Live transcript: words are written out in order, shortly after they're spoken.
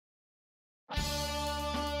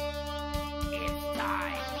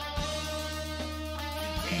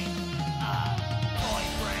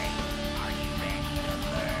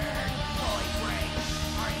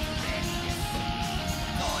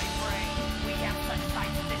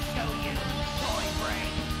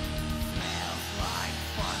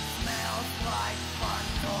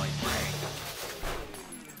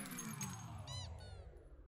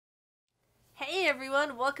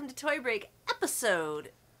everyone. Welcome to Toy Break, episode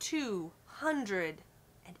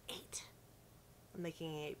 208. I'm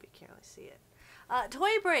making an 8, but you can't really see it. Toy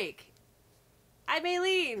Break. I'm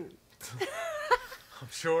Aileen. I'm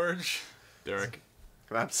George. Derek.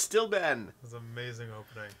 And I'm still Ben. It was an amazing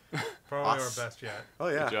opening. Probably our best yet. Oh,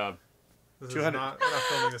 yeah. Good job. This is not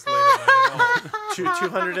filming this late at night at all.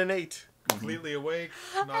 208. Completely awake,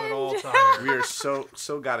 not at all tired. We are so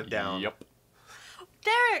got it down. Yep.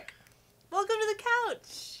 Derek, welcome to the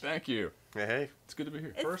couch. Take you. Hey. It's good to be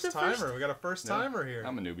here. It's First the timer. We got a first timer here.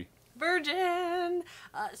 I'm a newbie. Virgin.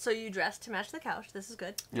 So you dressed to match the couch. This is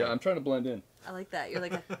good. Yeah, I'm trying to blend in. I like that. You're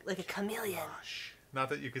like a chameleon. Not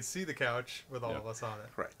that you could see the couch with all of us on it.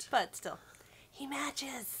 Right. But still, he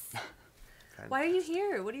matches. Why are you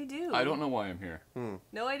here? What do you do? I don't know why I'm here.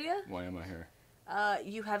 No idea? Why am I here?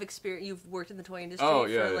 You have experience. You've worked in the toy industry Oh,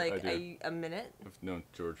 yeah, for I like do. a minute. I've known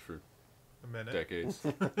George for A minute. decades.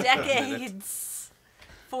 Decades.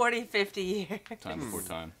 40, 50 years. Time before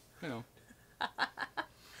time. You know.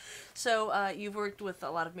 So you've worked with a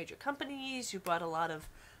lot of major companies. You brought a lot of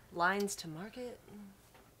lines to market.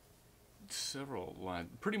 Several lines.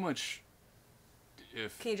 Pretty much.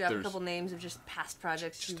 If Can you drop a there's- couple names of just past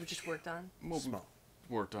projects you've just worked on? Well, we've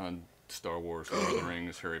worked on Star Wars, Lord of the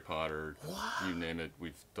Rings, Harry Potter. You name it,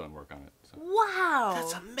 we've done work on it. So. Wow.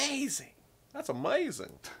 That's amazing. That's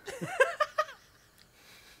amazing.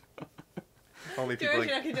 Only people George, like...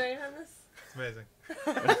 you're not going to join on this? It's amazing.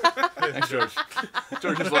 Thanks, George.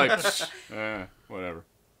 George is like, whatever.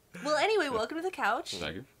 Well, anyway, welcome to the couch.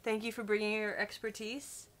 Thank you. Thank you for bringing your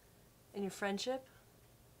expertise and your friendship.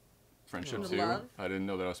 Friendship And too. love. I didn't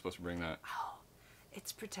know that I was supposed to bring that. Oh,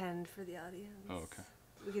 it's pretend for the audience. Oh, okay.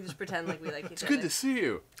 We can just pretend like we like each It's other. good to see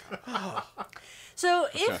you. So,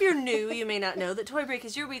 if Okay. you're new, you may not know that Toy Break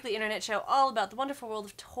is your weekly internet show all about the wonderful world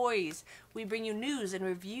of toys. We bring you news and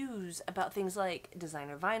reviews about things like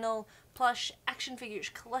designer vinyl, plush, action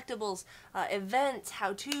figures, collectibles, events,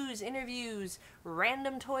 how-tos, interviews,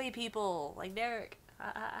 random toy people like Derek.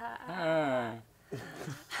 Ah.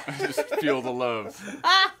 I just feel the love.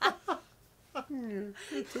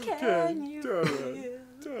 Can you feel?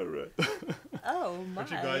 Alright. Oh my!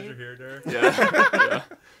 Aren't you glad you're here, Derek? Yeah.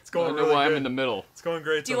 It's I going don't know really why good. I'm in the middle. It's going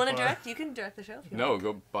great Do you so want to far. direct? You can direct the show. If you No, want.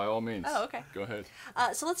 go by all means. Oh, okay. Go ahead.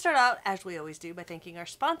 So let's start out as we always do by thanking our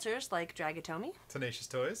sponsors like Dragatomi, Tenacious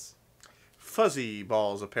Toys. Fuzzy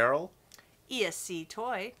Balls Apparel. ESC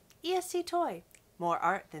Toy, ESC Toy, more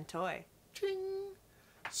art than toy. Ching.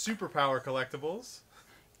 Superpower Collectibles.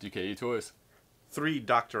 DKE Toys. 3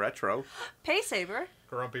 Dr. Retro. Paysaber.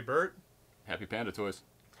 Grumpy Bert. Happy Panda Toys.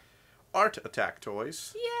 Art Attack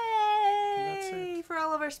Toys. Yay! For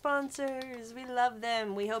all of our sponsors. We love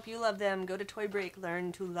them. We hope you love them. Go to Toy Break.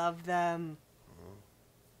 Learn to love them.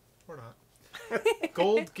 Or not.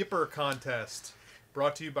 Gold Gipper Contest.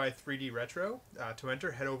 Brought to you by 3D Retro. To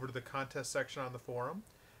enter, head over to the contest section on the forum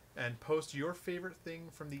and post your favorite thing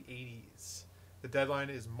from the 80s. The deadline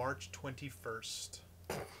is March 21st.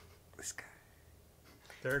 This guy.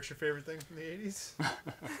 Derek's your favorite thing from the 80s?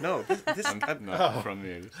 No, this I'm not from the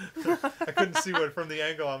 80s. I couldn't see what from the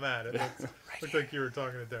angle I'm at. It looked like you were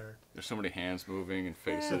talking to Derek. There's so many hands moving and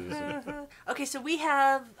faces. And Okay, so we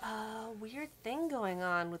have a weird thing going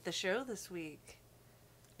on with the show this week.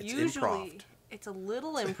 It's Usually, improv. it's a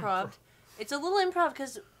little improv. It's a little improv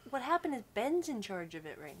because what happened is Ben's in charge of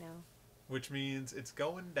it right now. Which means it's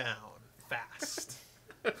going down fast.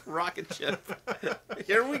 rocket ship.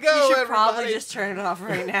 Here we You go, should everybody. probably just turn it off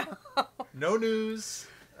right now. No news,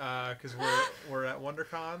 because we're at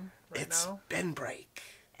WonderCon right It's now. Ben Break.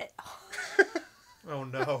 Oh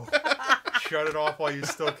no! Shut it off while you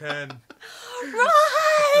still can.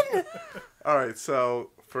 Run! All right,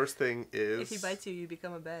 so first thing is... If he bites you, you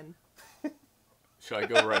become a Ben. should I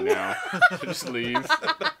go right now? Should I just leave?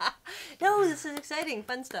 No, this is exciting,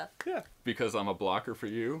 fun stuff. Yeah. Because I'm a blocker for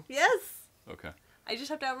you? Yes! Okay. I just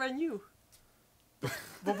have to outrun you.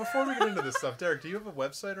 Well, before we get into this stuff, Derek, do you have a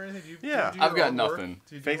website or anything? Do you Yeah. do your I've got own work? nothing.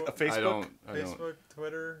 Do you Face- do a Facebook? I don't. Facebook,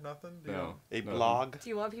 Twitter, nothing? Do No. A Nothing. blog. Do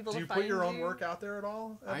you want people You, do to you find put your own work out there at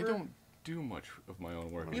all? I ever? don't do much of my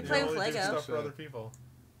own work. You You play with only do Lego. stuff for other people.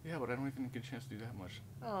 Yeah, but I don't even get a chance to do that much.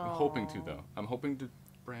 Aw. I'm hoping to, though. I'm hoping to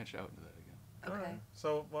branch out into that again. Okay. Alright.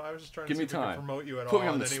 So, well, I was just trying Give to me see if we time. could promote you at Put all me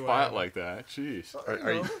on in the any spot way. like that. Jeez.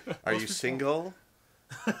 Are you Most people- single?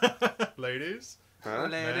 Ladies, Huh?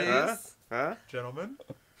 Ladies. Huh? gentlemen.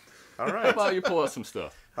 All How right. about you pull out some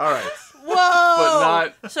stuff? All right. Whoa!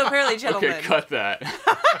 But not... So apparently, gentlemen. Okay, cut that.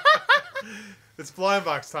 It's blind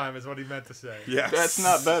box time, is what he meant to say. Yes. That's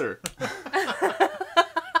not better.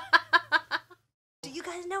 Do you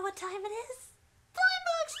guys know what time it is?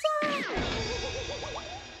 Blind box time!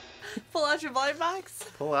 Pull out your blind blind box?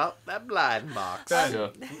 Pull out that blind box. Ben, Yeah.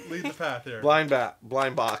 lead the path here. Blind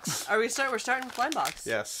box. We're starting with blind box.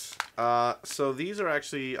 Yes. So these are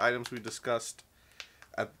actually items we discussed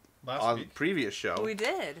Last on week. previous show, We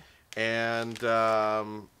did. and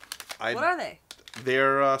What are they?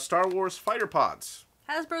 they're Star Wars fighter pods.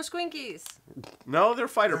 Hasbro Squinkies. No, they're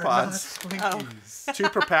fighter They're pods. not Twinkies. 2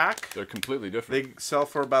 per pack. They're completely different. They sell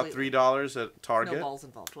for about $3 at Target, No balls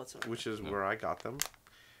involved whatsoever. which is where I got them.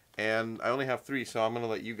 And I only have 3, so I'm gonna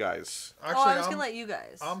let you guys. Actually, I was going to let you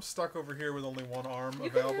guys. I'm stuck over here with only one arm You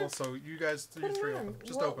can available, have- so you guys Put 'em three on. open.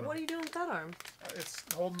 Just What- open What are them. you doing with that arm? It's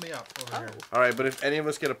holding me up over Oh. here. All right, but if any of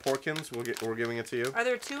us get a Porkins, we're giving it to you. Are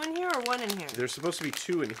there 2 in here or 1 in here? There's supposed to be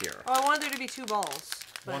 2 in here. Oh, I wanted there to be 2 balls.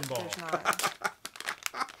 But One ball. There's not.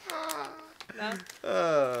 No?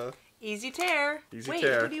 Uh, Easy tear. Easy Wait,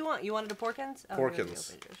 tear. who do you want? You wanted a Porkins? Oh, you already Porkins.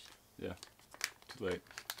 opened yours. Yeah. Too late.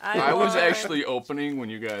 I I was want actually opening when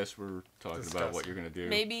you guys were talking about what Disgusting. you're gonna do.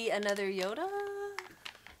 maybe another Yoda?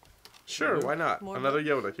 sure, why not? More Another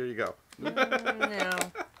Yoda. Here you go. No.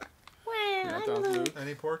 Well, Yeah, I Don don't know. Blue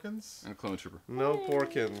Any Porkins? and a clone trooper. No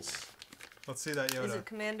Porkins. Let's see that Yoda. Is it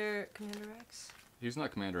Commander Rex? He's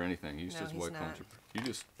not commander anything. He's No, just he's white clone not. trooper. You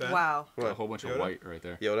just Ben? Wow. got a What? whole bunch of Yoda? white right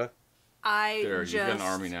there. Yoda. I There, just you've got an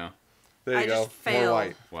army now. There you I go. just failed. More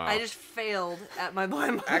white. Wow. I just failed at my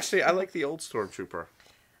blind box. Actually, I like the old Stormtrooper.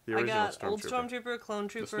 The I original got old Stormtrooper, Clone The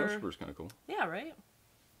Trooper. snowtrooper's kind of cool. Yeah, right.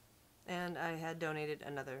 And I had donated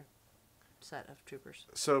another set of troopers.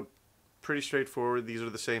 So, pretty straightforward. These are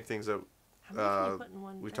the same things that How many can you put in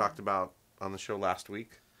one we thing? talked about on the show last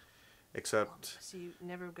week. Except So you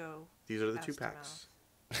never go. these are the Ass 2 to packs.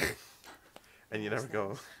 And you What's never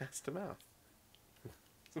go ass to mouth.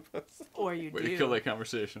 Or you Way do. to kill that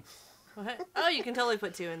conversation. What? Oh, you can totally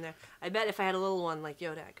put 2 in there. I bet if I had a little one like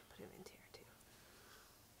Yoda, I could put him in here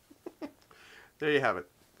too. There you have it.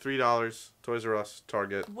 $3. Toys R Us,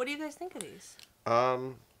 Target. What do you guys think of these?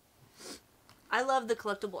 I love the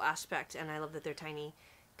collectible aspect, and I love that they're tiny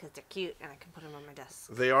because they're cute, and I can put them on my desk.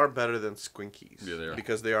 They are better than Squinkies. Yeah, they are.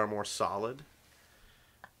 Because they are more solid.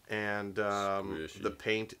 And Squishy. the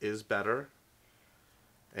paint is better.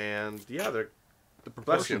 And yeah, they're The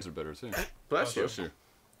proportions are better too. bless you. Bless you.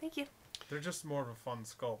 Thank you. They're just more of a fun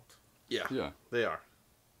sculpt. Yeah, Yeah. they are.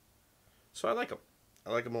 So I like them.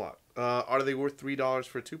 I like them a lot. Are they worth $3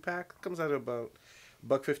 for a 2-pack? Comes out to about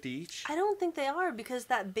 $1.50 each. I don't think they are because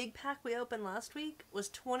that big pack we opened last week was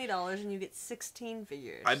 $20 and you get 16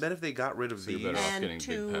 figures. I bet if they got rid of So you're these, better off And getting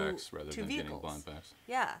two- big packs rather two than getting vehicles. blind packs.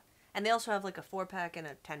 Yeah. And they also have like a 4-pack and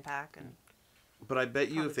a 10-pack. And but I bet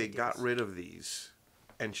you if Probably they got deals. rid of these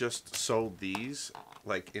and just sold these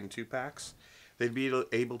like in 2-packs, they'd be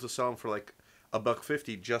able to sell them for like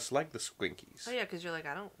 $1.50, just like the Squinkies. Oh, yeah, because you're like,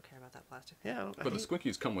 I don't care about that plastic. Yeah, I don't- I But the think-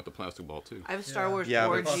 Squinkies come with the plastic ball too. I have a Star Wars Yeah,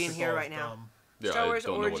 but Orgy Plastic in here ball right is now. dumb. Yeah, Star I Wars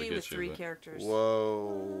don't know what Orgy it with gets you, 3 but- characters.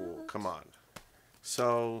 Whoa, come on.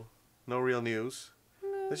 So, no real news.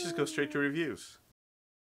 Let's just go straight to reviews.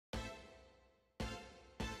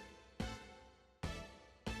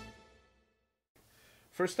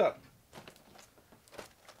 First up,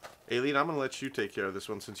 Aileen, I'm going to let you take care of this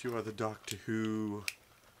one since you are the Doctor Who.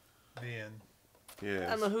 The end.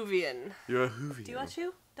 Yes. I'm a Whovian. You're a Whovian. Do you watch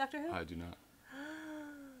Who? Doctor Who? I do not.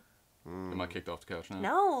 Am I kicked off the couch now?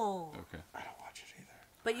 No. Okay. I don't watch it either.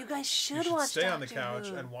 But you guys You should should watch stay on the Doctor couch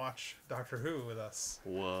Who. and watch Doctor Who with us.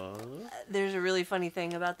 What? There's a really funny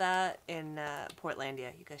thing about that in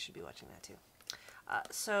Portlandia. You guys should be watching that too.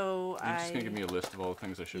 So You're I just gonna give me a list of all the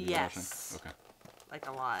things I should be Yes. watching? Okay. like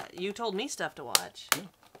a lot. You told me stuff to watch. Yeah.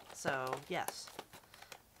 So yes.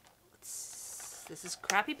 This is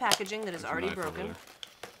crappy packaging that is There's a already knife over broken.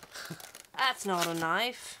 there. That's not a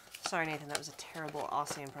knife. Sorry, Nathan. That was a terrible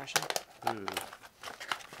Aussie impression. Ooh.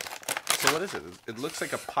 So what is it? It looks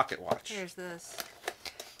like a pocket watch. Here's this.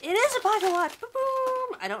 It is a pocket watch.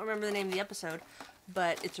 Boom! I don't remember the name of the episode,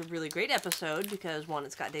 but it's a really great episode because 1,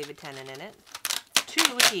 it's got David Tennant in it.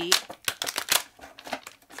 2, he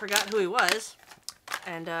forgot who he was,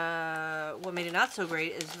 and what made it not so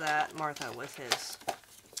great is that Martha was his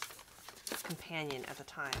companion at the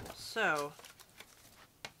time. So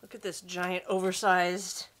look at this giant,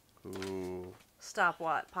 oversized Ooh.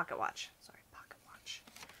 stopwatch, pocket watch. Sorry, pocket watch.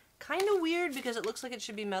 Kind of weird because it looks like it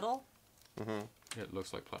should be metal. Yeah, it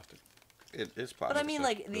looks like plastic. It is plastic. But I mean,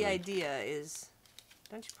 like like, the really- idea is...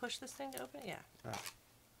 Don't you push this thing to open? Yeah.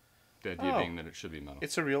 The idea Oh. being that it should be metal.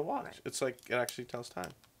 It's a real watch. Right. It's like it actually tells time.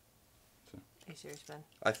 Are you serious, Ben?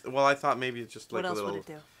 I thought maybe it's just like What else a would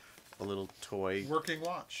little it do? a little toy Working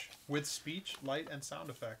watch with speech, light, and sound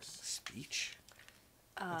effects. speech.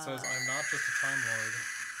 It says, "I'm not just a time lord."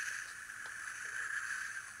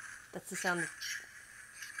 That's the sound.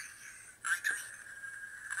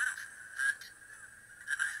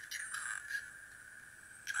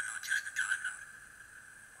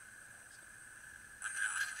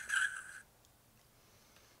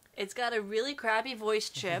 It's got a really crappy voice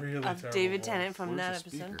chip Really of terrible David voice. Tennant from that Where's the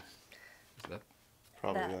episode. speaker? Is that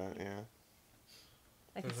Probably That. that, yeah.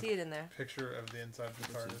 I can There's see it in there. Picture of the inside of the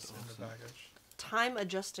This TARDIS is in the awesome. package. Time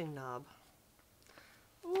adjusting knob.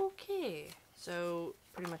 Okay. So,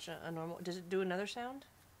 pretty much a normal... Does it do another sound?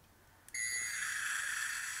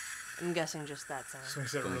 I'm guessing just that sound. Just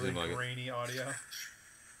makes it Doesn't really seem like it. grainy audio.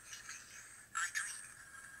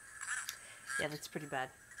 Yeah, that's pretty bad.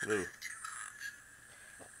 Ooh.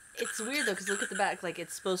 It's weird though, because look at the back. Like,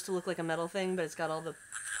 it's supposed to look like a metal thing, but it's got all the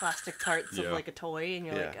plastic parts of Yeah. like a toy, and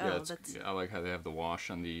you're Yeah. like, Yeah, oh, it's, that's... I like how they have the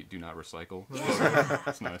wash on the do not recycle. Yeah.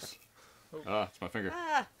 It's nice. Ah, it's my finger.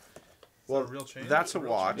 Ah, Well, Is that a real change? that's a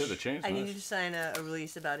Real watch. Yeah, the chain's I nice. need you to sign a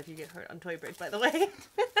release about if you get hurt on Toy Break, by the way.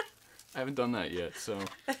 I haven't done that yet, so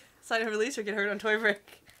Sign a release or get hurt on Toy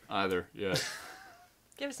Break. either. Yeah.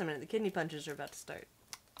 Give us a minute. The kidney punches are about to start.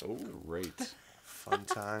 Oh, Great. fun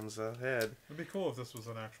times ahead. It'd be cool if this was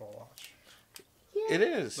an actual watch. It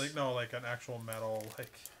is. Like, no, like an actual metal,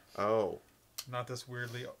 like, Oh. not this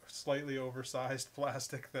weirdly, slightly oversized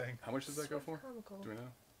plastic thing. How much does that go for? Comical. Do we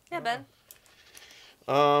know? Yeah, Ben.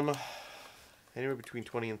 Anywhere between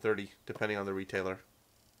 20 and 30, depending on the retailer.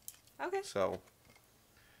 Okay. So,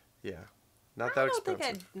 yeah. Not I that don't expensive.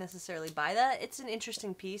 think I'd necessarily buy that. It's an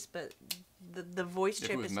interesting piece, but the voice If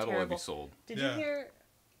chip it was is metal, terrible. I'd be sold. Did Yeah. you hear?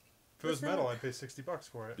 If it was Listen. metal, I'd pay $60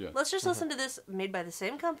 for it. Yeah. Let's just listen to this, made by the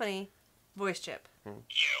same company, voice chip. You would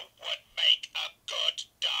make a good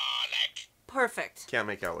Dalek. Perfect. Can't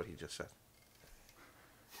make out what he just said.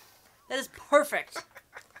 That is perfect.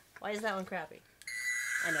 Why is that one crappy?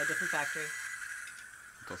 I know, different factory.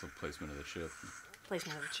 It's also placement of the chip.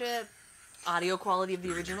 Placement of the chip, audio quality of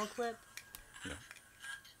the original clip. Yeah.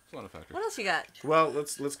 It's a lot of factors. What else you got? Well,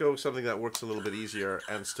 let's go with something that works a little bit easier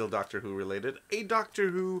and still Doctor Who related. A Doctor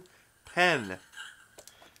Who pen.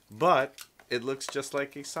 But it looks just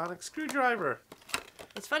like a sonic screwdriver.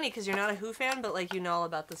 It's funny because you're not a Who fan, but like you know all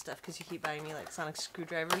about this stuff because you keep buying me like sonic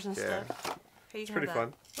screwdrivers and Yeah. stuff. Here, you It's can pretty have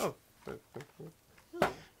fun. Oh. that.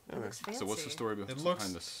 It looks fancy. So what's the story It behind looks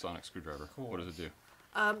the sonic screwdriver? cool. What does it do?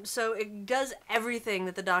 So it does everything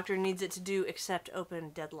that the Doctor needs it to do except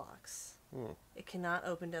open deadlocks. It cannot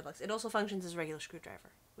open deadlocks. It also functions as a regular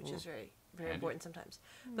screwdriver, which is very, very Handy. important sometimes.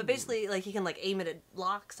 But basically, like you can like aim it at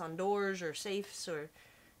locks on doors or safes or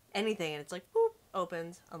anything, and it's like boop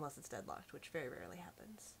opens unless it's deadlocked, which very rarely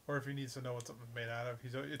happens. Or if he needs to know what something's made out of,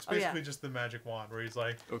 it's Oh, yeah. basically just the magic wand where he's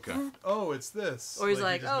like, Okay. oh, it's this. Or he's he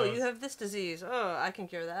like, just oh, knows. you have this disease. Oh, I can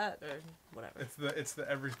cure that, or whatever. It's the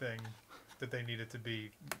everything that they need it to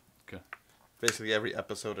be. Okay. Basically, every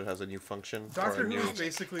episode it has a new function. Doctor or a Who new... is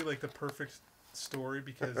basically like the perfect story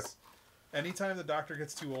because anytime the Doctor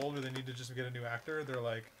gets too old or they need to just get a new actor, they're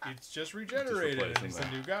like, it's just regenerated and replace he's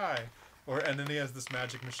him a new guy. And then he has this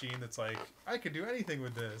magic machine that's like, I could do anything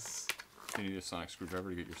with this. You need a sonic screwdriver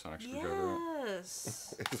to get your sonic screwdriver out.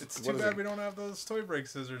 Yes. It's What too is bad it? we don't have those toy break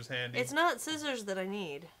scissors handy. It's not scissors that I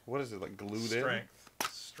need. What is it, like glued strength.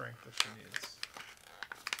 Strength that she needs.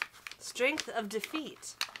 Strength of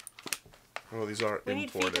defeat. in? Well, these are We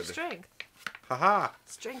need feet imported. of strength. Haha!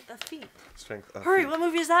 Strength of feet. Strength of Hurry, feet. what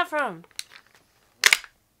movie is that from?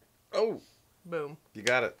 Oh! Boom. You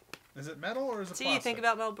got it. Is it metal or is it See, plastic? you think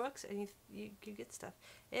about Mel Brooks and you get stuff.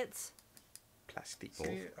 It's Plastic. See,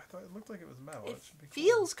 I thought it looked like it was metal. it should be cool.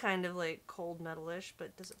 feels kind of like cold metalish,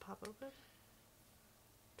 but does it pop open?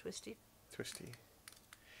 Twisty. Twisty.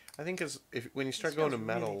 I think when you start This going to feels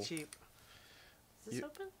metal... Really cheap. Is this You-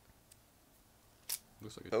 open?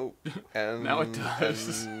 Looks like it. Oh, and Now it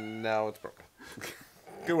does. and now it's broken.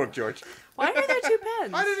 Good work, George. Why are there two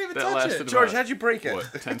pens? I didn't even That touch lasted it. George, about, how'd you break it?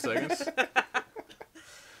 What, 10 seconds? That's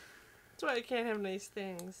why I can't have nice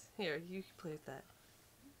things. Here, you can play with that.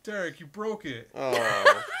 Derek, you broke it.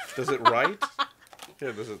 Oh, does it write?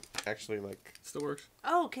 Here, does it actually like? Still works.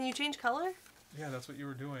 Oh, can you change color? Yeah, that's what you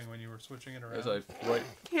were doing when you were switching it around. As I write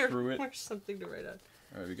Here, through it. where's something to write on?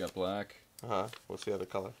 Alright, we got black, What's the other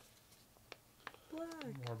color?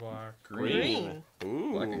 Black. More black. green.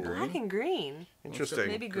 Ooh, Black and green. Black and green. interesting.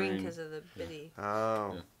 Maybe green Green. because of the bitty. Oh,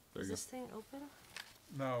 Yeah, there Is you go. this thing open?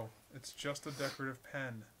 No, it's just a decorative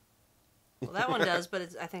pen. Well, that one does, but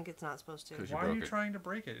I think it's not supposed to. 'Cause You Why are broke you it. trying to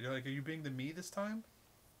break it? You're like, are you being the me this time?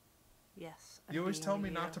 Yes. You always tell me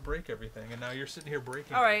you. not to break everything, and now you're sitting here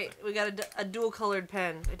breaking. All right, everything. we got a dual colored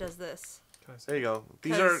pen. It does this. Can I see? there you go.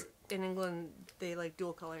 These are 'Cause in England they like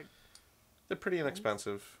dual colored. they're pretty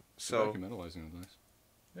inexpensive. So So metallizing is nice.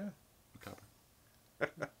 Yeah. Copper.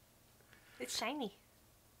 It's shiny.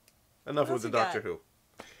 enough What with the else you Doctor got?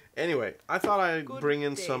 Who. Anyway, I thought I'd Good bring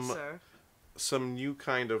in day, some sir. new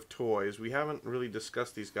kind of toys. We haven't really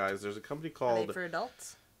discussed these guys. There's a company Are called they for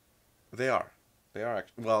adults? They are. They are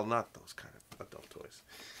actually, well, not those kind of adult toys.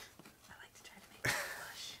 I like to try to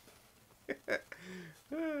make them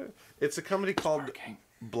blush. It's a company called Working.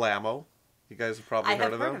 Blamo. You guys have probably I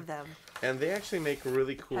have heard of them. And they actually make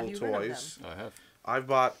really cool Have you heard of toys. I have. I've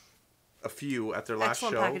bought a few at their last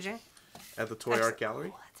Excellent show packaging. at the Toy Art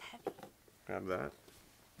Gallery. Oh, that's heavy. Grab that.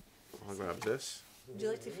 I'll grab this. Would you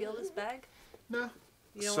like to feel this bag? No,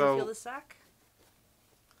 You don't So- want to feel this sack?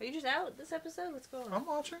 Are you just out this episode? What's going on? I'm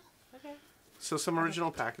watching. Okay. So some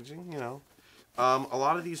original packaging, you know. A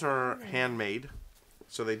lot of these are handmade,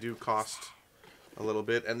 so they do cost a little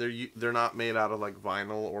bit, and they're not made out of like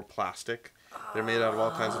vinyl or plastic. They're made out of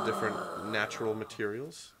all kinds of different natural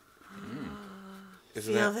materials.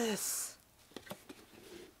 Isn't Feel that? this.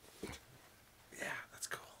 Yeah, that's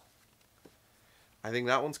cool. I think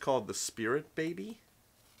that one's called the Spirit Baby,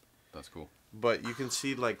 That's cool. but you can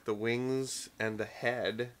see like the wings and the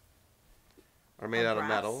head are made out of brass?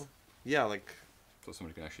 metal. Yeah, like So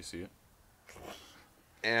somebody can actually see it.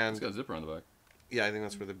 and It's got a zipper on the back. yeah, I think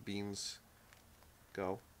that's where the beans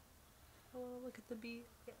go. Oh, look at the bee.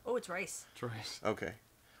 Oh, it's rice. It's right. Okay.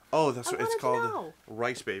 Oh, that's I what it's wanted to called. know.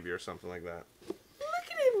 Rice Baby or something like that. Look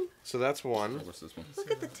at him. So that's one. What's this one? Look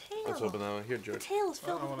at the tail. Let's open that one. Here, The George. tail is I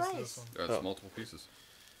filled with want to see rice. this one. Yeah, it's Oh. multiple pieces.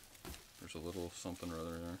 There's a little something or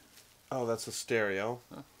other in there. Oh, that's a stereo.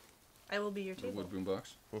 I will be your A table. wood boom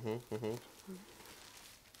box. Yeah,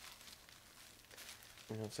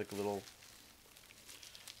 it's like a little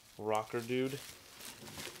rocker dude.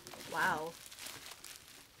 Wow.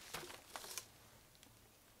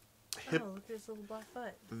 Hip. Oh, look at his little black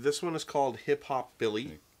butt. This one is called Hip Hop Can Billy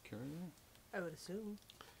you carry that? I would assume.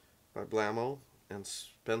 by Blamo and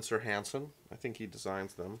Spencer Hansen. I think he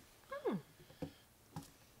designs them.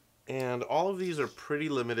 And all of these are pretty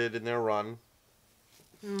limited in their run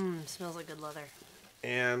Mmm, smells like good leather.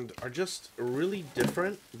 and are just really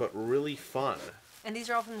different but really fun. And these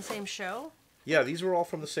are all from the same show? Yeah, these were all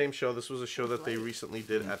from the same show. This was a show that they Lovely. recently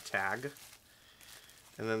did at TAG.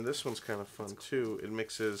 And then this one's kind of fun too. It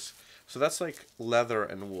mixes, so that's like leather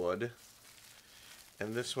and wood.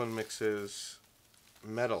 And this one mixes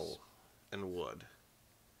metal and wood.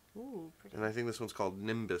 Ooh, pretty. And I think this one's called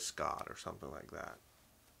Nimbus God or something like that.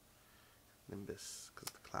 Nimbus,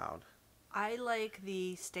 because the cloud. I like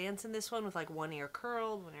the stance in this one with like one ear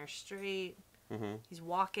curled, one ear straight. Mm-hmm. He's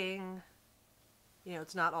walking. You know,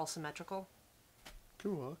 it's not all symmetrical.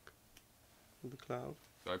 Can walk with the cloud.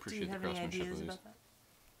 I Do you appreciate the have any craftsmanship ideas of these. about that?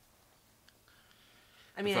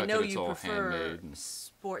 I mean, I fact know that it's you all prefer handmade and-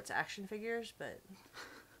 sports action figures, but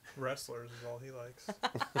Wrestlers is all he likes.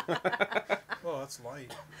 Oh, that's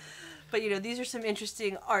light. you know, these are some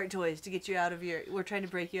interesting art toys to get you out of your. We're trying to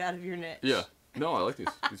break you out of your niche. Yeah. No, I like these.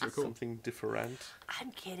 These are cool. Something different.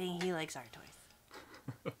 I'm kidding. He likes art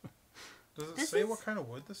toys. Does it This say is- what kind of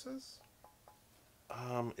wood this is?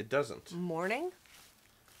 It doesn't. Morning.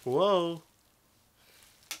 Whoa.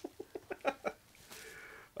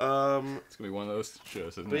 It's gonna be one of those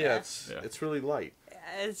shows, isn't But it? yeah, Yeah. it's really light.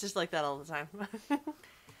 It's just like that all the time.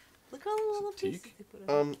 Look at all the little teak? pieces they put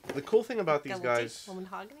in. The cool thing about these Got a little guys teak. Well,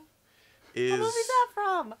 mahogany. is What movie's that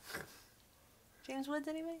from? James Woods,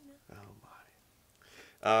 anyway? No. oh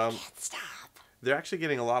my. Can't stop. They're actually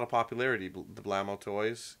getting a lot of popularity. The Blamo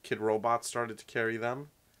toys. Kid Robot started to carry them,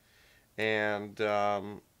 and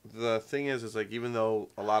the thing is like even though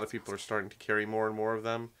a lot of people are starting to carry more and more of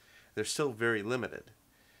them, they're still very limited,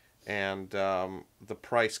 and the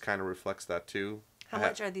price kind of reflects that too. How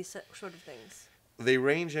much are these sort of things? They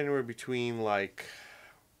range anywhere between like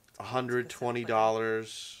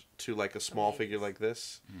 $120 to like a small figure like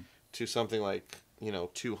this, to something like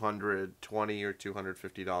 $220 or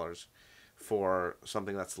 $250 for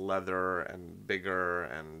something that's leather and bigger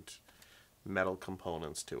and metal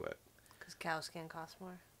components to it. Because cows can cost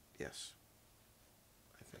more. Yes,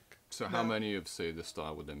 I think. So how many of, say, this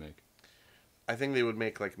style would they make? I think they would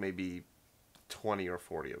make like maybe 20 or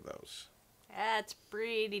 40 of those. That's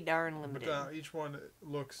pretty darn But limited. each one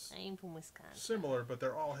looks I'm from Wisconsin. similar, but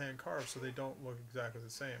they're all hand carved, so they don't look exactly the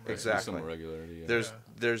same. Right? Exactly. Some regularity. Yeah.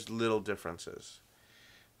 There's little differences,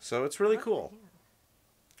 so it's really cool.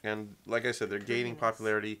 And like I said, they're gaining nice.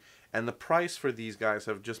 popularity, and the price for these guys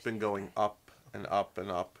have just been going up and up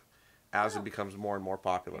and up as it becomes more and more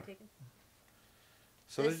popular.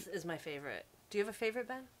 So This is my favorite. Do you have a favorite,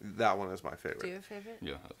 Ben? that one is my Do you favorite. have a favorite?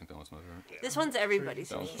 Yeah, I think that one's my favorite. This one's everybody's.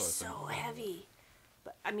 That one's He's probably so heavy.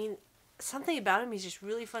 But, I mean, something about him, he's just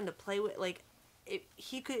really fun to play with. Like,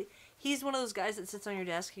 he's one of those guys that sits on your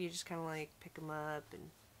desk and you just kind of, like, pick him up and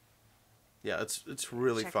Yeah, it's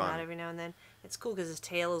really check him out fun. every now and then. It's cool because his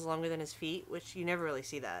tail is longer than his feet, which you never really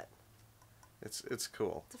see that. It's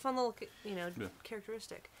cool. It's a fun little, Yeah.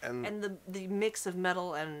 characteristic. And- And the mix of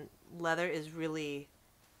metal and leather is really,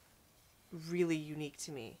 really unique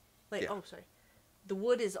to me. Like, Yeah. oh, sorry. The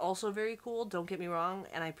wood is also very cool, don't get me wrong,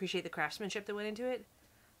 and I appreciate the craftsmanship that went into it.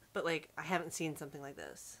 But, like, I haven't seen something like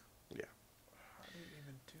this. Yeah. How do you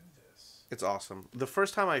even do this? It's awesome. The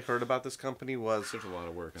first time I heard about this company was There's a lot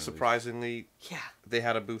of work. In surprisingly, Yeah. they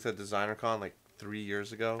had a booth at DesignerCon like 3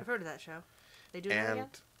 years ago. I've heard of that show. They do that again?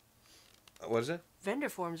 And what is it? Vendor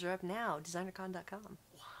forms are up now, designercon.com.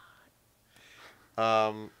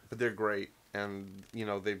 But they're great, and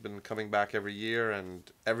they've been coming back every year,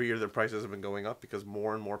 and every year their prices have been going up because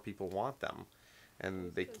more and more people want them,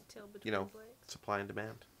 and they, supply and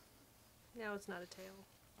demand. No, it's not a tail.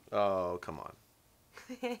 Oh, come on.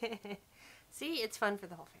 See, it's fun for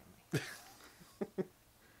the whole family.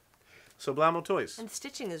 So Blamo Toys, And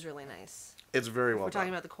stitching is really nice. it's very well We're talking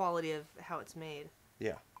done. about the quality of how it's made.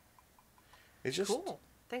 Yeah. It's just Cool.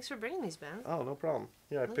 Thanks for bringing these, Ben. Oh, no problem.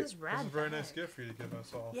 Yeah, I Look at this picked rad This is a very bag. nice gift for you to give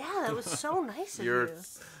us all. Yeah, that was so nice of your you.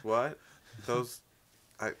 what? Those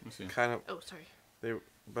I see. kind of Oh, sorry.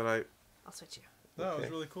 but I I'll switch you. That was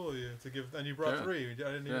Okay. really cool of you to give, and you brought Yeah. 3. We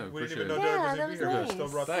didn't even know appreciate Derek it. Yeah, was that going to was be here, but nice. still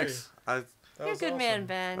brought Thanks. 3. I That You're a was good man, awesome.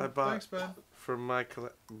 Ben. I bought Thanks, Ben. for my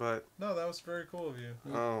but No, that was very cool of you.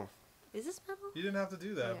 oh, Is this metal? You didn't have to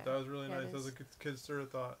do that. Yeah. That was really Yeah, it nice. That was a is. good kid sort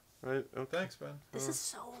of thought. right. Okay. Thanks, Ben. This is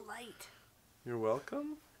so light. You're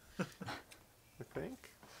welcome. I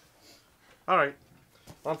think. All right.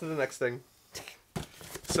 On to the next thing.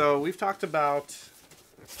 So we've talked about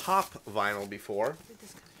pop vinyl before. Look at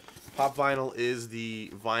this guy. Pop Vinyl is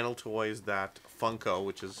the vinyl toys that Funko,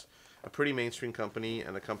 which is a pretty mainstream company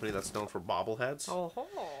and a company that's known for bobbleheads.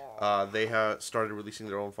 Oh, They have started releasing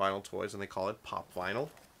their own vinyl toys, and they call it Pop Vinyl.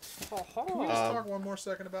 Can we just talk one more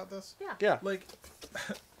second about this? Yeah. Yeah. Like,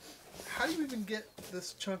 how do you even get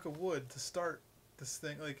this chunk of wood to start this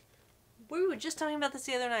thing? Like, We were just talking about this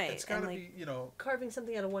the other night. it's got to and, be, carving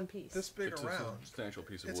something out of one piece. this big It's a around. substantial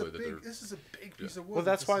piece of It's a wood that big. they're. This is a big piece of wood. Well,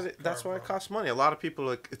 that's that why this is that's why it carved on. costs money. A lot of people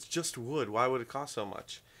are like, it's just wood. Why would it cost so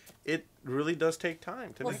much? It really does take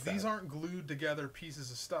time to Like, make that. these aren't glued together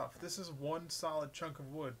pieces of stuff. This is one solid chunk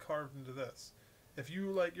of wood carved into this. If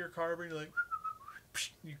you like your carver, you're like,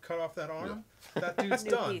 you cut off that arm, that dude's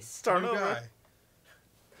New done. piece. Start New over. guy.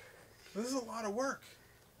 This is a lot of work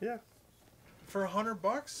Yeah. for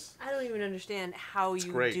 $100. I don't even understand how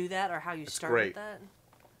you great. do that or how you start great. with that.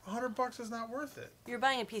 $100 is not worth it. You're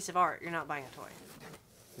buying a piece of art. You're not buying a toy.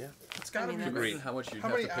 Yeah. It's got to mean, be. that's- Imagine how much you'd How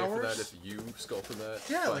have many to pay for that hours? if you sculpted that.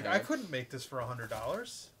 Yeah, by like I hand. couldn't make this for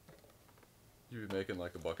 $100. You'd be making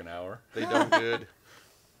like $1 an hour. They done good.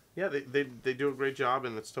 Yeah, they do a great job,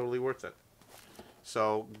 and it's totally worth it.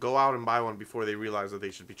 So go out and buy one before they realize that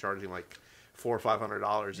they should be charging like $400 or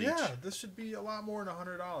 $500 each. Yeah, this should be a lot more than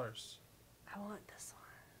 $100. I want this one.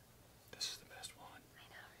 This is the best one.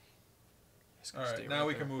 It's All gonna right, stay now right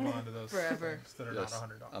we there. can move on to those Forever. things that are Yes, not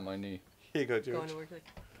 $100. on my knee. Here you go, Going George. to work like,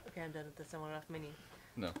 okay, I'm done with this. I want it off my knee.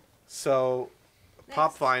 No. So,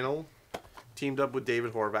 Pop Next. Vinyl teamed up with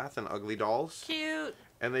David Horvath and Uglydolls, Cute.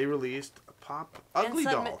 and they released Pop Ugly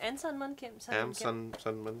Doll And Sunman Kim. and Sunmin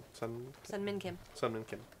Kim. Sunmin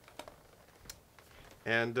Kim.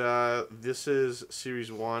 And this is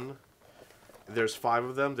Series 1. There's 5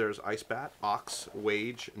 of them. There's Ice Bat, Ox,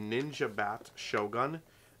 Wage, Ninja Bat, Shogun,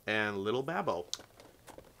 and Little Babbo.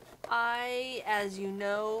 I, as you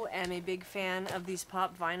know, am a big fan of these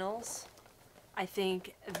pop vinyls. I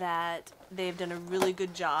think that they've done a really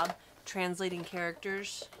good job translating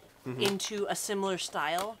characters into a similar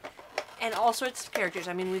style. And all sorts of characters.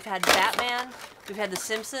 I mean, we've had Batman, we've had The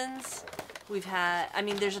Simpsons, we've had... I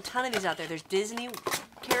mean, there's a ton of these out there. There's Disney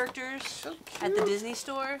characters at the Disney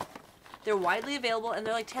store. They're widely available, and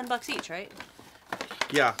they're like $10 each, right?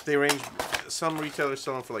 Yeah, they range. Some retailers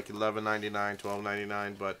sell them for like $11.99,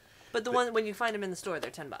 $12.99, but But the one when you find them in the store,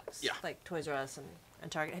 they're $10. Yeah. Like Toys R Us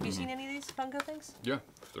and Target. Have you seen any of these Funko things? Yeah,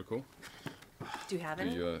 they're cool. Do you have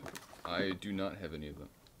any? I do not have any of them.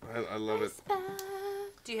 I love it.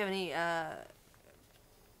 Do you have any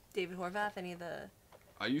David Horvath? Any of the?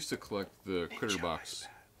 I used to collect the Critter Box,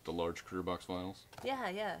 the large Critter Box vinyls. Yeah,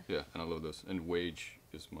 yeah. Yeah, and I love those. And Wage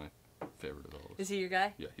is my favorite of those. Is he your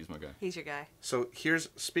guy? Yeah, he's my guy. He's your guy. So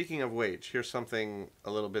speaking of Wage, here's something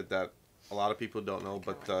a little bit that a lot of people don't know,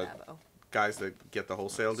 but Kinda like Babbo. guys that get the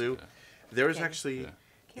wholesale do. Yeah. There is Candy. actually Yeah.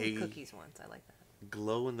 Candy a cookies once. I like that.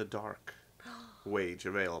 glow-in-the-dark Wage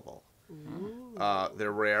available.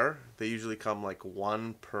 They're rare. They usually come like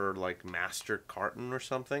one per like master carton or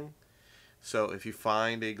something. So if you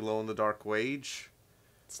find a glow-in-the-dark Wage,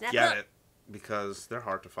 Snap get up. it because they're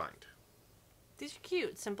hard to find. These are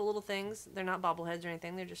cute, simple little things. They're not bobbleheads or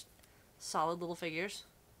anything. They're just solid little figures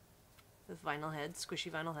with vinyl head,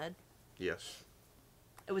 squishy vinyl head. Yes.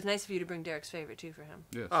 It was nice of you to bring Derek's favorite too for him.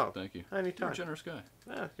 Yes, Oh, thank you. anytime. You're a generous guy.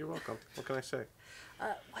 Yeah, you're welcome. What can I say?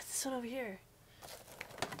 What's this one over here?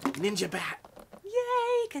 Ninja Bat.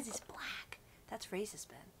 Yay, because he's black. That's racist,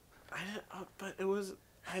 Ben. I didn't, but it was.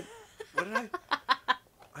 What did I?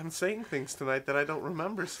 I'm saying things tonight that I don't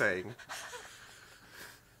remember saying.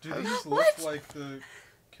 Do these look like the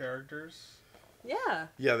characters? Yeah.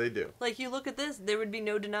 Yeah, they do. Like, you look at this, there would be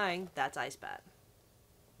no denying that's Ice Bat.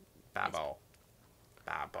 Babbo.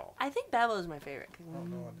 Babbo. I think Babbo is my favorite. I don't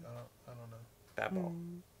know. I don't know.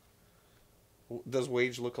 Babbo. Does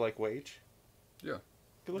Wage look like Wage? Yeah.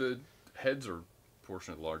 Good The heads are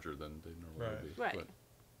proportionate larger than they normally Right. would be. Right. But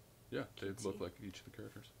yeah, they look like each of the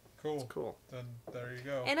characters. Cool. Cool. Then there you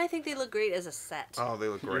go. And I think they look great as a set. Oh, they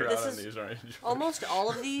look You're great. This out on is these, aren't you? Almost all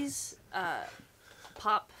of these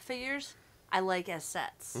pop figures I like as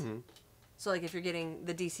sets. Mm-hmm. So, like, if you're getting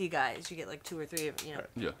the DC guys, you get like 2 or 3 of them, you know,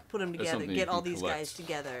 Yeah. put them That's together, something get you all can these collect guys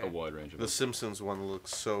together. A wide range of The them. Simpsons one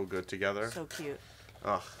looks so good together. So cute.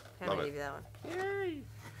 Ugh, I'm love gonna it. give you that one. Yay!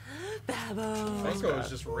 Babbo! Funko is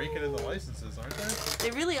just raking in the licenses, aren't they?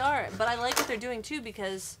 They really are, but I like what they're doing too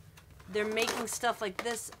because they're making stuff like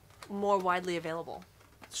this more widely available.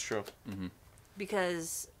 It's true.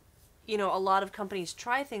 Because, you know, a lot of companies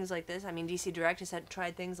try things like this. I mean, DC Direct has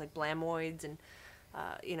tried things like Blamoids and,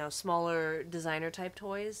 you know, smaller designer type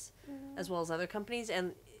toys, as well as other companies.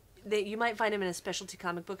 And you might find them in a specialty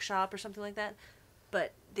comic book shop or something like that,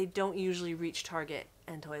 but they don't usually reach Target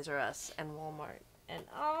and Toys R Us and Walmart and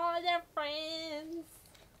all their friends.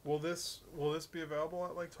 Will this be available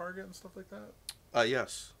at like Target and stuff like that?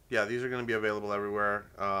 Yes. Yeah, these are going to be available everywhere.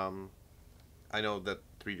 I know that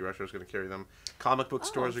 3D Retro is going to carry them. Comic book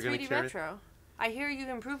stores are going to 3D carry. Retro. I hear you've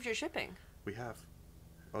improved your shipping. We have.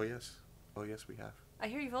 Oh yes. Oh yes, we have. I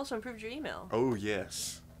hear you've also improved your email. Oh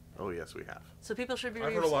yes. Oh yes, we have. So people should be.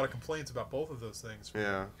 I've heard a lot of complaints about both of those things.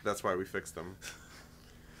 Yeah, that's why we fixed them.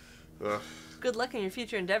 Ugh. Good luck in your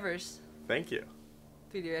future endeavors. Thank you.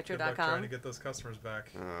 Good luck trying 3dretro.com. to get those customers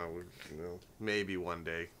back. Maybe one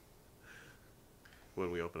day when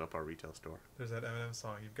we open up our retail store. There's that Eminem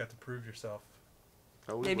song. You've got to prove yourself.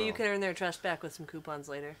 Oh, we Maybe you will. can earn their trust back with some coupons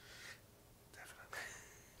later. Definitely.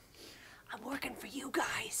 I'm working for you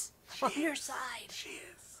guys. I'm on your side. She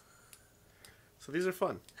is. So these are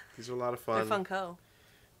fun. These are a lot of fun. They're Funko.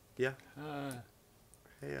 Yeah.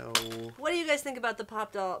 Heyo. What do you guys think about the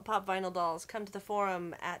pop vinyl dolls? Come to the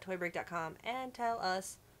forum at toybreak.com and tell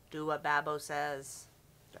us. Do what Babbo says.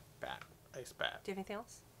 Bat. Ice bat. Do you have anything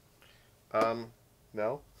else?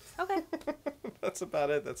 No. Okay. That's about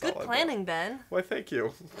it. That's Good all I got. planning, Ben. Why, thank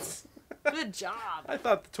you. Good job. I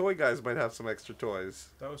thought the toy guys might have some extra toys.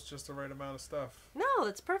 That was just the right amount of stuff. No,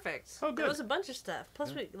 that's perfect. Oh, good. There was a bunch of stuff.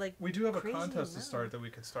 Plus, We do have a Crazy contest to amount. start that we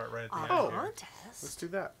can start right at the a end here. Let's contest. do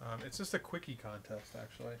that. It's just a quickie contest,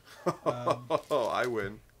 actually. Oh, I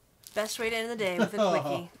win. Best way to end the day with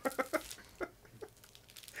a quickie.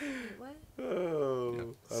 What?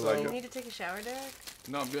 Oh, I So- like Do you it. need to take a shower, Derek?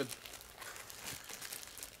 No, I'm good.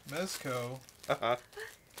 Mezco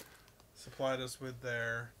supplied us with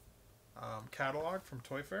their catalog from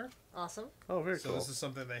Toy Fair. Awesome. Oh, very So cool. this is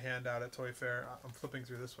something they hand out at Toy Fair. I'm flipping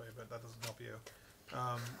through this way, but that doesn't help you.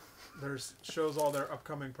 There's shows all their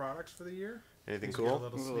upcoming products for the year. Anything So you get cool? a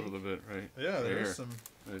A little little sneak. bit, right? Yeah, Right there's here. some.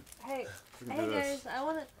 Right. Hey, Look hey at this. guys, I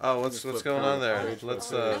want to. Oh, what's Flip going on through. there? Alright, Let's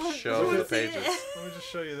flip through. show Wanna the see it? pages. Let me just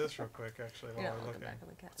show you this real quick, actually, while Yeah, we're I'll go looking. back on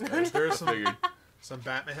the cat. There's some Figured. some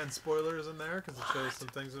Batman spoilers in there because it shows some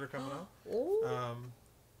things that are coming up. Oh.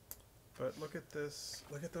 But look at this.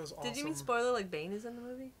 Look at those awesome. Did you mean spoiler like Bane is in the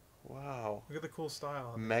movie? Wow. Look at the cool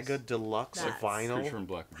style. on Mega this. Deluxe That's- Creature Vinyl. from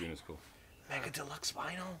Black Lagoon is cool. Mega Deluxe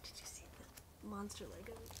Vinyl. Did you see the monster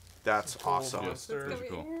Legos? That's Cool awesome. monster. Those are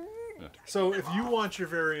cool. Yeah. So if you want your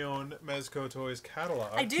very own Mezco Toys catalog,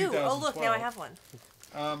 I do. Oh, look, now I 2012, have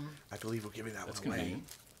one. I believe we'll give you that That's one away. convenient.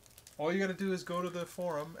 all you got to do is go to the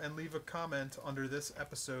forum and leave a comment under this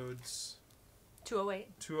episode's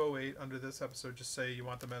 208. 208 under this episode. Just say you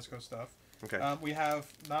want the Mezco stuff. Okay. We have,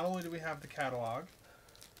 not only do we have the catalog,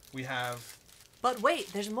 we have But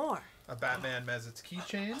wait, there's more. a Batman Mezitz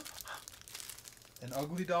keychain, an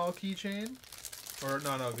Ugly Doll keychain, or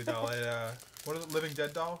not an Ugly Doll, a what is it, Living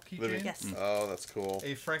Dead Doll keychain, Living- Yes. Oh, that's cool.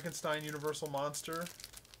 a Frankenstein Universal Monster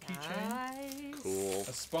keychain, Nice. Cool.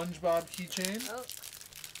 a SpongeBob keychain, Oh,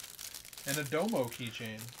 and a Domo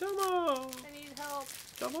keychain. Domo. I need help.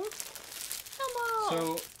 Domo. Come on.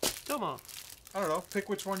 So Domo. I don't know, pick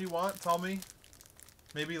which one you want. Tell me.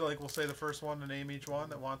 Maybe like we'll say the first one and name each one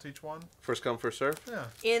that wants each one. First come, first serve. Yeah.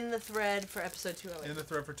 In the thread for episode 208. In the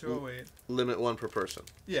thread for 208. Limit one per person.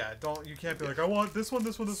 Yeah, you can't be like, I want this one,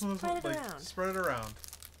 this one, this one, this one. Spread it Like, around. spread it around.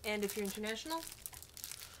 And if you're international?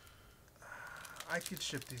 I could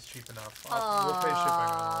ship these cheap enough. We'll pay shipping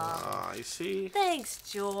on all of them. You see? Thanks,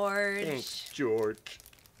 George. Thanks, George.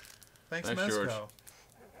 Thanks, Thanks, Mezco. George.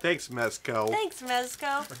 Thanks, Mezco. Thanks,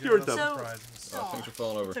 Mezco. For You're giving us the- surprises. Oh, thanks for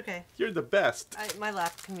falling over. It's okay. You're the best. My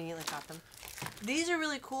lap conveniently caught them. These are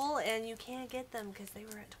really cool, and you can't get them because they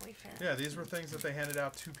were at Toy Fair. Yeah, these were things that they handed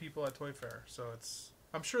out to people at Toy Fair. So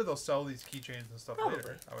I'm sure they'll sell these keychains and stuff Probably.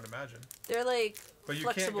 later, I would imagine. They're like But you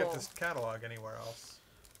flexible. can't get this catalog anywhere else.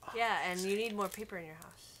 Yeah, and you need more paper in your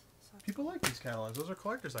house. So. People like these catalogs. Those are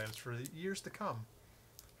collector's items for the years to come.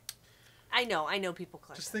 I know people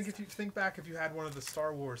collect. Just that think if you had one of the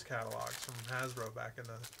Star Wars catalogs from Hasbro back in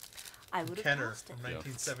the I would have Kenner passed it from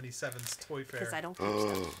 1977's Toy because Fair. I don't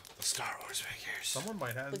collect stuff. The Star Wars figures. Someone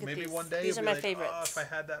might have. Look at Maybe these. one day These you'll are be my like, favorites. oh, if I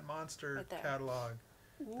had that monster Right there. catalog.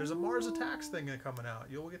 There's a Mars Attacks thing coming out.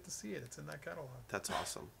 You'll get to see it. It's in that catalog. That's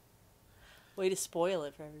awesome. Way to spoil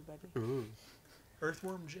it for everybody. Ooh.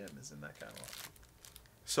 Earthworm Jim is in that catalog.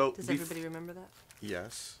 So, Does everybody remember that?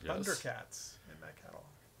 Yes. Yes. Thundercats in that catalog.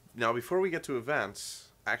 Now, before we get to events,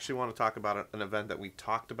 I actually want to talk about an event that we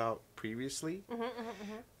talked about previously.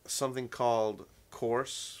 Something called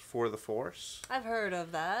Course for the Force. I've heard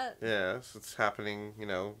of that. Yes, it's happening,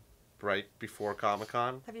 right before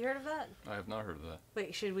Comic-Con. Have you heard of that? I have not heard of that.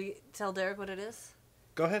 Wait, should we tell Derek what it is?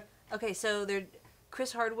 Go ahead. Okay, so they're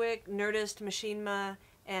Chris Hardwick, Nerdist, Machinima,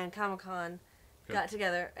 and Comic Con Okay. got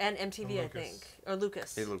together, and MTV, I Lucas. think, or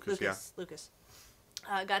Lucas. Hey, Lucas, yeah. Lucas.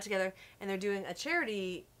 Got together, and they're doing a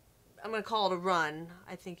charity. I'm gonna call it a run.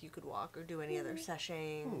 I think you could walk or do any other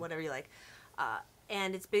sashaying, whatever you like.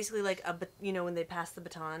 And it's basically like when they pass the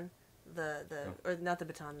baton, or not the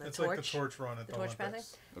baton, the It's torch. like the torch run at the the torch passing.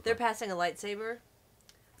 Olympics. Okay. They're passing a lightsaber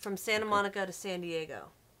from Santa Monica to San Diego,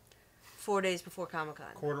 4 days before Comic Con.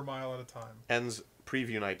 Quarter mile at a time. Ends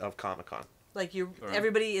preview night of Comic-Con. Like Alright.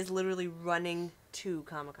 everybody is literally running to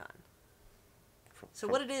Comic Con. So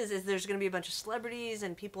what it is there's going to be a bunch of celebrities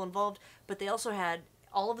and people involved, but they also had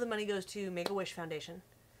all of the money goes to Make-A-Wish Foundation,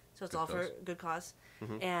 so it's Good all for cause. good cause.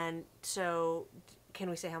 Mm-hmm. And so, can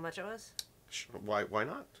we say how much it was? Why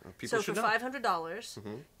not? People So should for know. $500,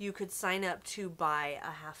 you could sign up to buy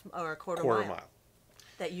a half or a quarter mile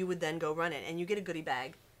that you would then go run it, and you get a goodie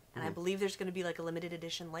bag. And I believe there's going to be like a limited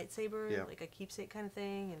edition lightsaber, Yeah. like a keepsake kind of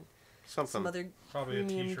thing, and Something. some other Probably a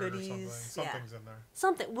premium T-shirt goodies. or something. Yeah. Something's in there.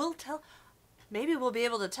 Something we'll tell. Maybe we'll be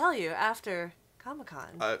able to tell you after Comic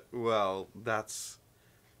Con. Well, that's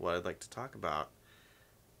what I'd like to talk about.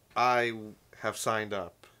 I have signed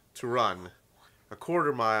up to run a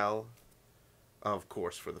quarter mile of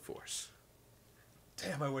Course for the Force.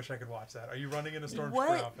 Damn, I wish I could watch that. Are you running in a stormtrooper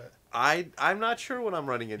What? outfit? I'm not sure what I'm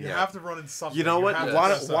running in You yet. have to run in something. You know what? have to Why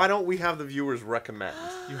dress why up. don't we have the viewers recommend?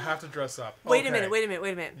 You have to dress up. Wait a Okay. minute. Wait a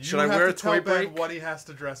minute. You Should I have wear to a toy tell Ben break? what he has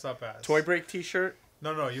to dress up as. Toy Break T-shirt,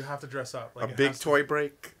 No, you have to dress up. Like a it big has to- Toy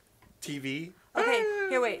Break TV. Okay,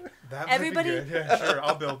 here, wait. That Everybody- might be good. Yeah, sure.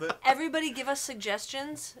 I'll build it. Everybody give us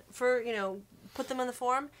suggestions for, put them on the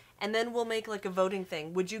forum, and then we'll make like a voting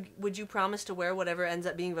thing. Would you promise to wear whatever ends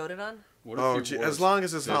up being voted on? What if Oh, you gee, wore as long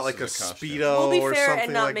as it's not this like a as costume? Speedo We'll be or fair something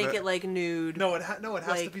and not like make that. it like nude. No, it has to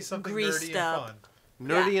Like, be something greased nerdy up. and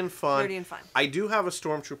fun. Nerdy Yeah, and fun. nerdy and fun. I do have a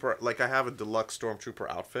stormtrooper, like I have a deluxe stormtrooper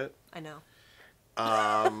outfit. I know.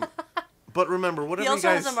 But remember, He whatever you also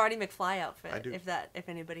guys. has a Marty McFly outfit. I do. If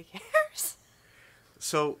anybody cares.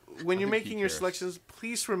 So when you're think he making your cares. selections,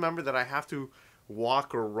 please remember that I have to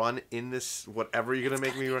walk or run in this whatever you're gonna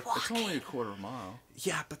make me run. It's only a quarter mile.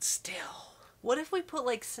 Yeah, but still, What if we put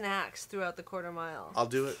like snacks throughout the quarter mile? I'll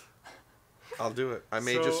do it. I'll do it. I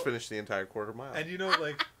may So- just finish the entire quarter mile. And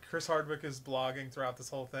like Chris Hardwick is blogging throughout this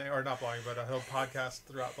whole thing, or not blogging, but he'll podcast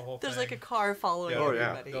throughout the whole There's thing. like a car following Yeah, yeah.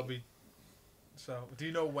 everybody. There'll be. So, do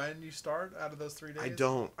you know when you start out of those 3 days? I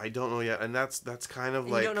don't know yet, and that's kind of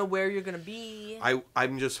And like you don't know where you're gonna be.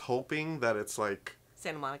 I'm just hoping that it's like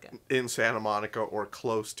Santa Monica. in Santa Monica or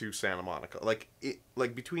close to Santa Monica,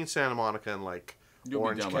 like between Santa Monica and like You'll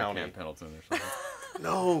Orange be down County. by Camp Pendleton or something.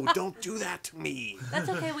 No, don't do that to me. That's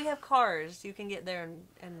okay. We have cars. You can get there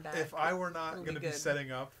and back. If I were not It'll going to be be good.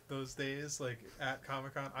 setting up those days, like at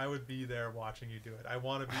Comic Con, I would be there watching you do it. I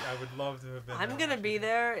would love to have been. I'm there gonna watching be you.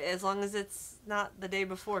 there as long as it's not the day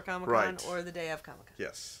before Comic Con Right. or the day of Comic Con.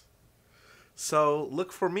 Yes. So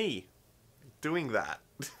look for me doing that.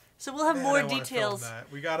 So we'll have Man, more I wanna film details.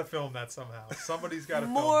 that. We got to film that somehow. Somebody's got to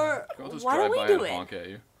More. I'll just Why drive don't we by do and it? honk at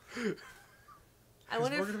you. I Because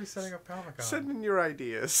wonder we're if going to be setting up Comic-Con. Send in your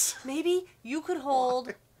ideas. maybe you could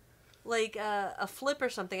hold like a flip or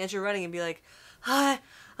something as you're running and be like, "Hi,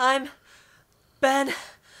 I'm Ben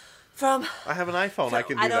from." I have an iPhone. I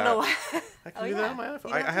can do I don't that. know why. I can Oh, do yeah. that on my iPhone. You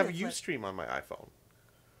don't I have have to do that. Ustream on my iPhone.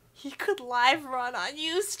 You could live run on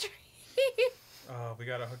Ustream. Oh, we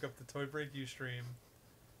got to hook up the Toy Break Ustream.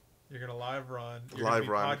 You're going to live run. You're Live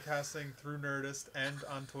gonna run. be podcasting through Nerdist and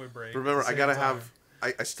on Toy Break. Remember, at the I gotta same time. have.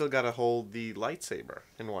 I still gotta hold the lightsaber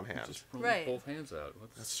in one hand. Just put Right. both hands out.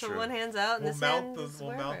 What's That's So true. one hand's out and We'll this mount hand the is we'll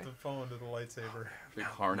wherever. mount the phone to the lightsaber. big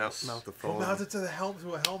harness? Mount the We'll phone. mount it to the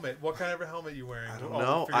to a helmet. What kind of a helmet you wearing? I don't We'll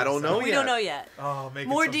know. figure I don't this know out. We yet. don't know yet. Oh, make it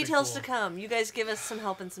More something details cool. to come. You guys give us some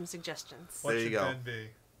help and some suggestions. What There you should go. Ben be?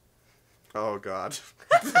 Oh God.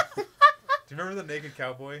 Do you remember the Naked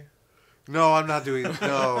Cowboy? No, I'm not doing.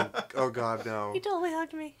 No. Oh God, no. He totally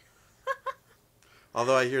hugged me.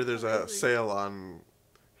 Although I hear there's a sale on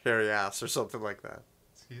hairy ass or something like that.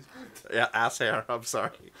 Excuse me? Yeah, ass hair. I'm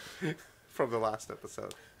sorry. From the last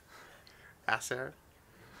episode. Ass hair.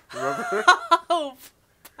 Remember? Oh,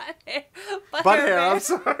 butt hair. Butt hair. I'm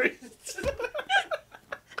sorry.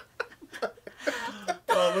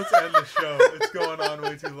 Oh, let's end the show. It's going on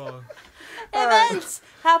way too long. Events,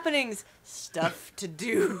 happenings, stuff to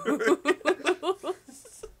do.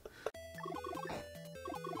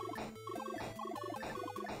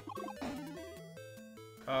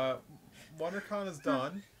 WonderCon is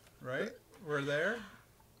done, right? We're there.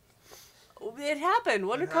 It happened.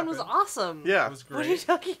 WonderCon was happened. awesome. Yeah. It was What are you great.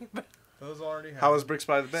 talking about? Those already happened. How was Bricks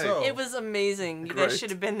by the Bay? So- It was amazing. You Great. guys should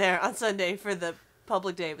have been there on Sunday for the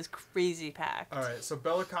public day. It was crazy packed. All right, so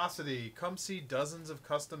Bellicosity. Come see dozens of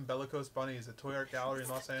custom Bellicose bunnies at Toy Art Gallery in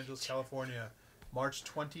Los Angeles, California. March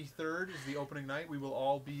 23rd is the opening night. We will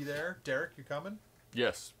all be there. Derek, you coming?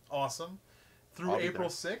 Yes. Awesome. Through I'll be April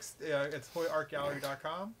there. 6th at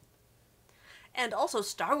toyartgallery.com. And also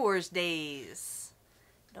Star Wars days.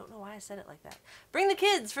 Don't know why I said it like that. Bring the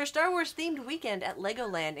kids for Star Wars themed weekend at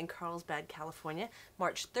Legoland in Carlsbad, California,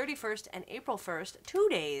 March 31st and April 1st. 2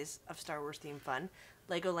 days of Star Wars themed fun.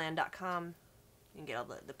 Legoland.com. You can get all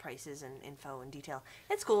the prices and info and detail.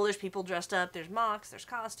 It's cool. There's people dressed up. There's mocks. There's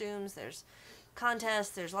costumes. There's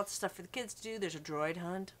contests. There's lots of stuff for the kids to do. There's a droid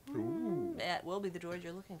hunt. Yeah, it will be the droid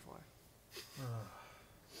you're looking for.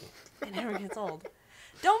 It never gets old.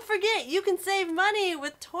 Don't forget, you can save money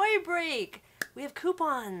with Toy Break. We have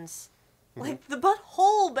coupons. Like the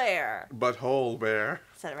Butthole Bear. Butthole bear.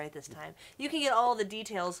 Said it right this time. You can get all the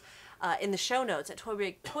details in the show notes at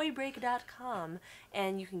toybreak.com,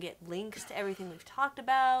 and you can get links to everything we've talked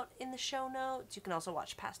about in the show notes. You can also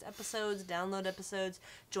watch past episodes, download episodes,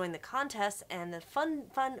 join the contests, and the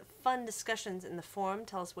fun discussions in the forum.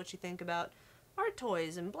 Tell us what you think about art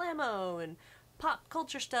toys and Blamo and pop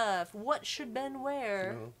culture stuff. What should Ben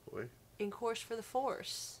wear Oh boy. in Course for the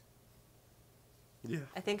Force? Yeah.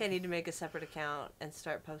 I think I need to make a separate account and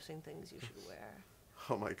start posting things you should wear.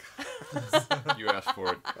 Oh my God. You asked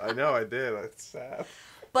for it. I know I did. It's sad.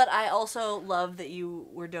 But I also love that you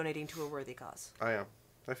were donating to a worthy cause, I am.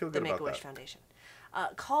 I feel the good about Make-A-Wish that. Foundation.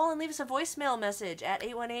 Call and leave us a voicemail message at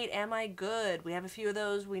 818-AM-I-GOOD. We have a few of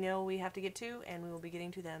those we know we have to get to, and we will be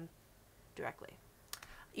getting to them directly.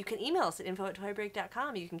 You can email us at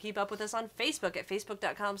info@toybreak.com. You can keep up with us on Facebook at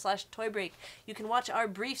facebook.com/toybreak. You can watch our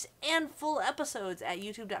briefs and full episodes at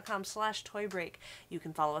youtube.com/toybreak. You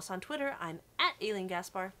can follow us on Twitter. I'm at Aileen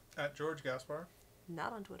Gaspar. At George Gaspar.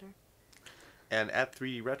 Not on Twitter. And at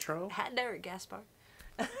 3D Retro. At Derek Gaspar.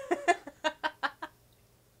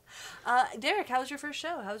 Derek, how was your first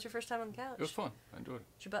show? How was your first time on the couch? It was fun. I enjoyed it.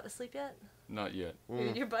 Did your butt asleep yet? Not yet.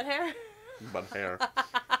 Your butt hair? Butt hair.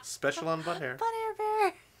 Special on butt hair. Butt hair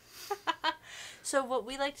bear. So what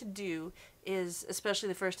we like to do is, especially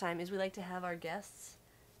the first time, is we like to have our guests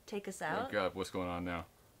take us Oh out. God, what's going on now?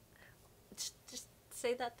 Just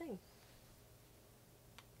say that thing.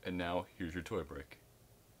 And now here's your toy break.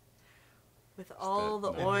 With all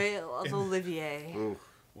the no. oil of Olivier. Ooh.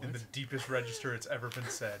 In the deepest register it's ever been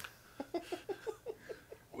said.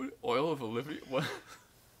 What, oil of Olivia? What?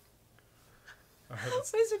 All right,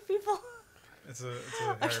 Wizard people. it's a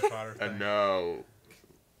Harry Potter thing. And now.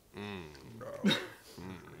 No.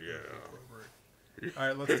 Yeah. All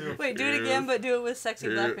right, let's do it. Wait, do it again, but do it with sexy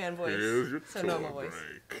black man Here's your voice. So normal toy voice.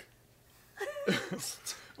 break.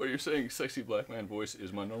 What you're saying? Sexy black man voice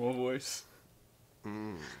is my normal voice.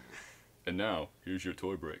 And now here's your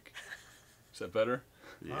toy break. Is that better?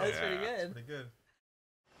 Yeah. That's pretty good. Pretty good.